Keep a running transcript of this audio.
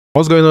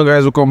What's going on,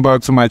 guys? Welcome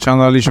back to my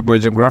channel. It's your boy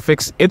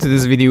Jimgraphics. In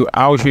this video,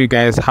 I'll show you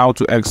guys how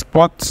to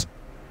export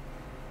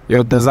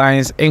your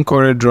designs in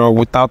CorelDraw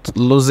without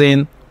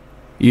losing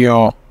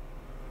your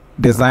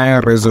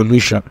design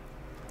resolution.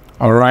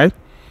 All right,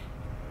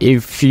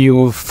 if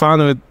you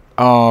found it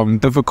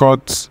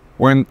difficult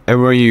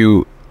whenever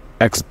you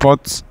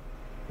export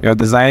your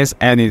designs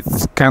and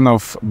it's kind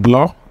of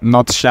blur,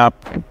 not sharp,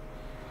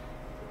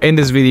 in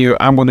this video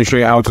I'm going to show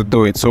you how to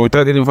do it. So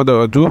without any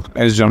further ado,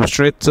 let's jump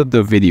straight to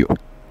the video.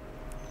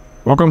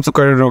 Welcome to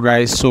CorelDraw,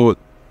 guys. So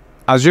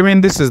assuming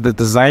this is the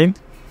design,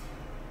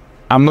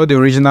 I'm not the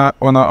original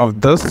owner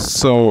of this,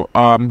 so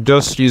I'm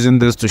just using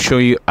this to show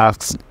you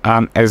as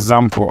an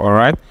example. All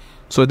right,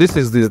 so this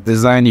is the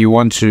design you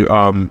want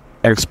to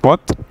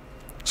export.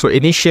 So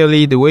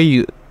initially the way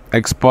you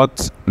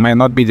export might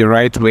not be the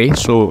right way,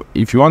 so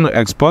if you want to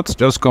export,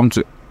 just come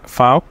to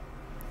File,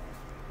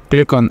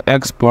 click on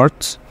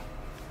Export.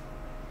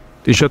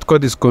 The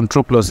shortcut is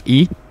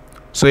Ctrl+E.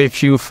 So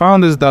if you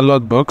found this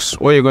download box,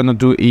 what you're going to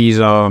do is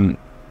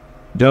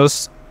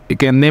you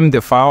can name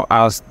the file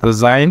as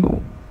design.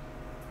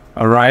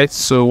 All right,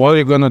 so what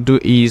you're going to do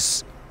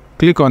is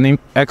click on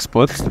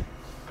export,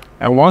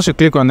 and once you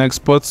click on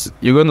export,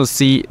 you're going to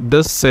see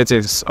this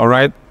settings. All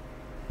right,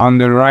 on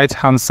the right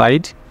hand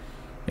side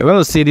you're going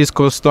to see this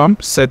custom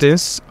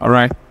settings. All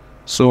right,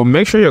 so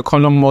make sure your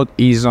color mode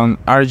is on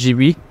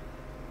RGB.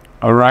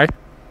 all right,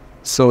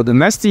 so the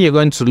next thing you're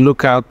going to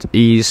look at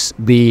is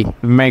the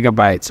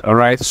megabytes. All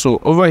right, so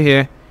over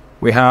here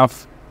we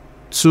have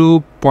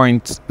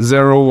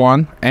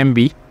 2.01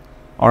 MB.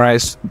 all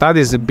right, so that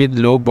is a bit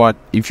low, but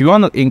if you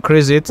want to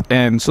increase it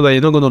and so that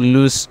you're not going to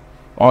lose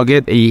or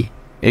get a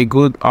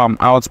good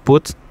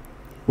output,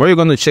 what you're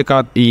going to check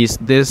out is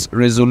this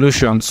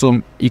resolution.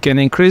 So you can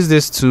increase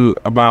this to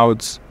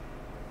about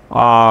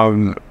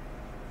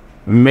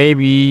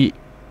maybe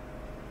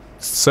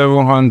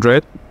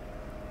 700.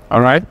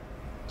 all right,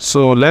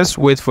 so let's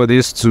wait for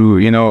this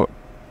to,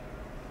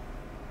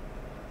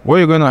 what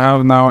you're going to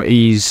have now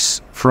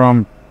is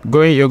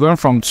you're going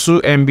from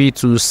 2 MB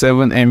to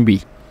 7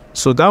 MB.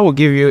 So that will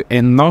give you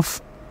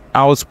enough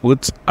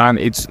output, and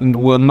it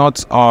will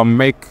not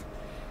make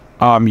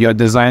your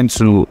design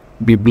to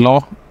be blur.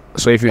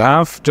 So if you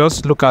have,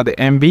 just look at the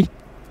MB.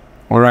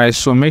 all right,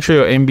 so make sure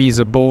your MB is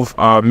above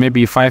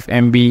maybe 5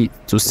 MB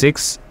to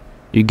 6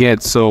 you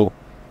get, so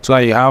that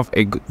you have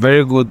a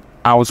very good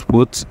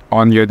output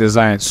on your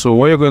design. So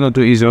what you're going to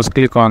do is just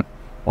click on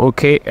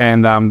OK,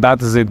 and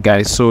that is it,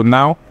 guys. So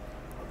now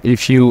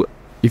if you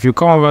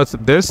come over to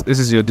this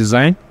is your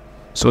design.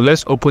 So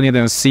let's open it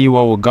and see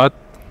what we got.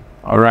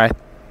 all right,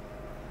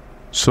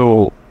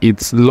 so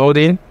it's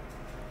loading,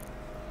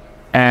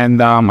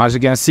 and as you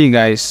can see,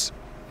 guys,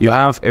 you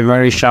have a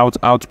very sharp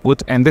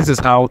output, and this is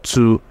how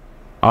to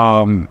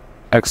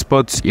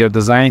export your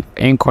design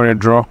in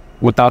CorelDraw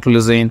without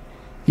losing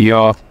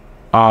your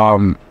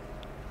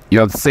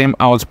same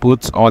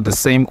output or the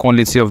same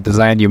quality of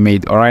design you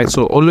made. all right,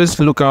 so always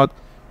look out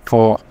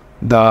for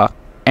the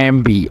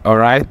MB. all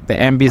right, the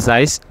MB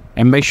size,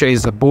 and make sure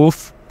it's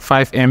above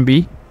 5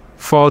 MB,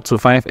 4 to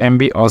 5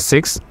 MB or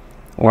 6.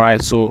 all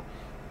right, so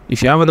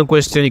if you have any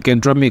question, you can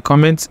drop me a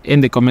comment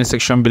in the comment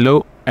section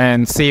below,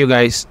 and see you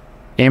guys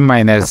in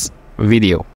my next video.